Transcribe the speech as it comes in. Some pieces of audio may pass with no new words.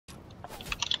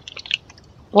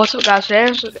What's up, guys? Today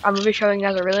I'm gonna be showing you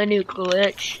guys a really new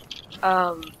glitch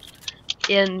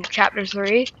in chapter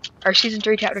 3 or season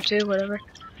 3 chapter 2, whatever.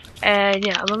 And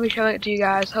yeah, I'm gonna be showing it to you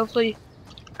guys. Hopefully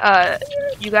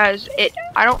you guys,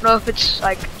 I don't know if it's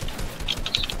like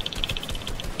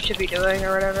should be doing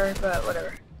or whatever, but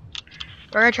whatever.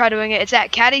 We're gonna try doing it. It's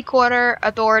at Caddy Corner,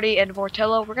 Authority, and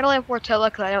Fortilla. We're gonna land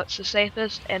Fortilla because I know it's the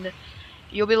safest, and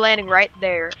you'll be landing right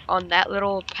there on that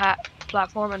little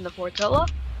platform in the Fortilla.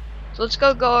 So let's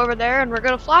go over there, and we're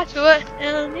gonna fly to it,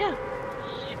 and yeah.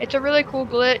 It's a really cool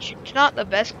glitch. It's not the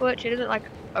best glitch. It isn't like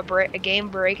a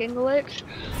game-breaking glitch,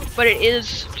 but it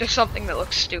is just something that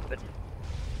looks stupid.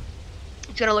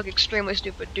 It's gonna look extremely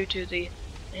stupid due to the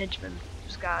henchman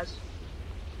disguise.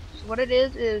 So what it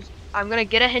is I'm gonna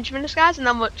get a henchman disguise, and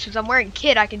since I'm wearing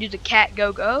kit, I can do the cat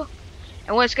go.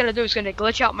 And what it's gonna do is gonna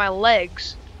glitch out my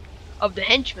legs of the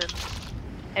henchman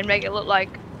and make it look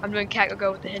like I'm doing cat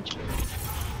go with the henchman.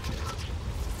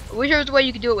 I wish there was a way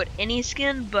you could do it with any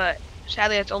skin, but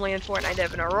sadly it's only in Fortnite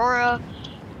Dev and Aurora,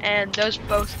 and those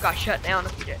both got shut down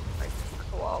if you didn't like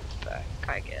a while back,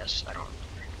 I guess. I don't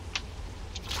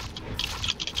remember.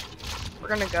 We're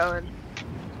gonna go and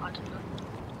fly to it.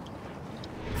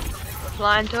 Okay, we're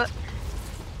flying to it.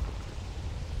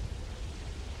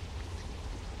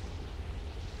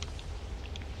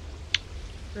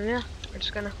 So yeah, we're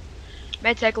just gonna,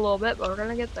 may take a little bit, but we're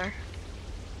gonna get there.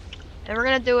 And we're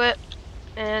gonna do it,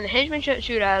 and the henchman shouldn't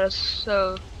shoot at us,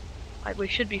 so like we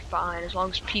should be fine as long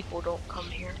as people don't come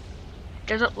here. It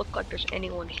doesn't look like there's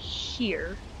anyone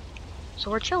here, so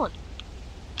we're chilling.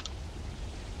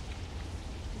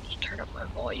 Just turn up my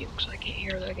volume because I can't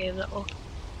hear the game that well.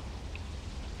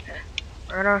 Okay,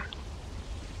 we're gonna.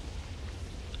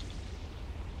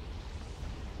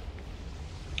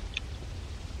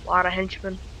 A lot of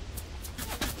henchmen.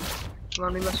 Come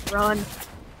on, we must run.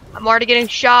 I'm already getting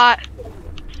shot.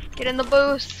 Get in the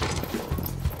booth.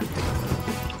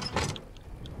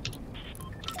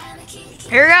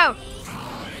 Here we go.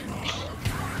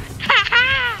 Ha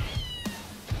ha!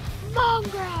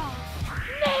 Mongrel!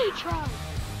 Nitro!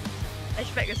 I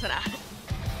should make this an eye.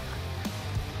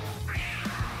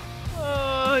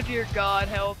 Oh dear God,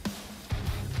 help.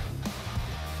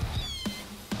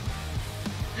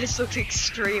 This looks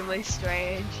extremely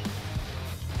strange.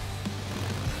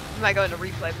 We might go into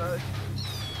replay mode.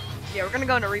 Yeah, we're gonna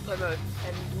go into replay mode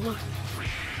and look.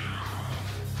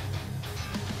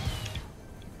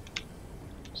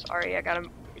 Sorry, I gotta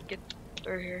get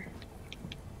through here.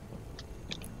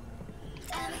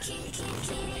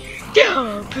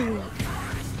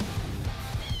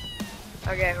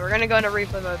 Okay, we're gonna go into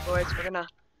replay mode, boys. We're gonna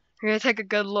take a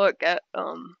good look at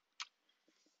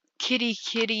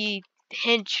Kitty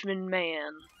Henchman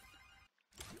Man.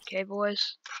 Okay,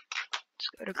 boys. Let's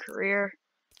go to career.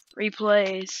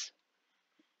 Replays.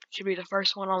 Should be the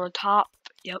first one on the top.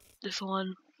 Yep, this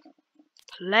one.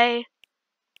 Play.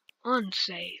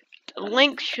 Unsaved. The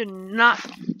link should not.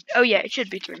 Oh yeah, it should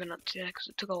be 3 minutes. Yeah, because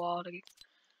it took a while to get.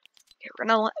 Okay,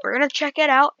 we're gonna check it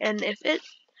out, and if it.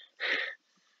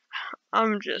 I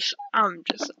don't know.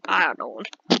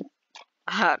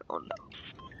 I don't know.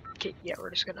 Okay, yeah,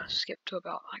 we're just gonna skip to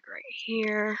about like right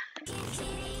here.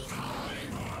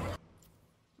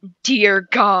 Dear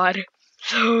God,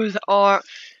 those are.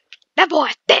 That boy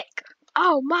thick.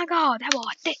 Oh my God, that boy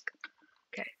thick.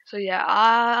 Okay, so yeah,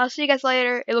 I'll see you guys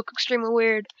later. It looked extremely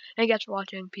weird. Thank you guys for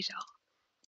watching. Peace out.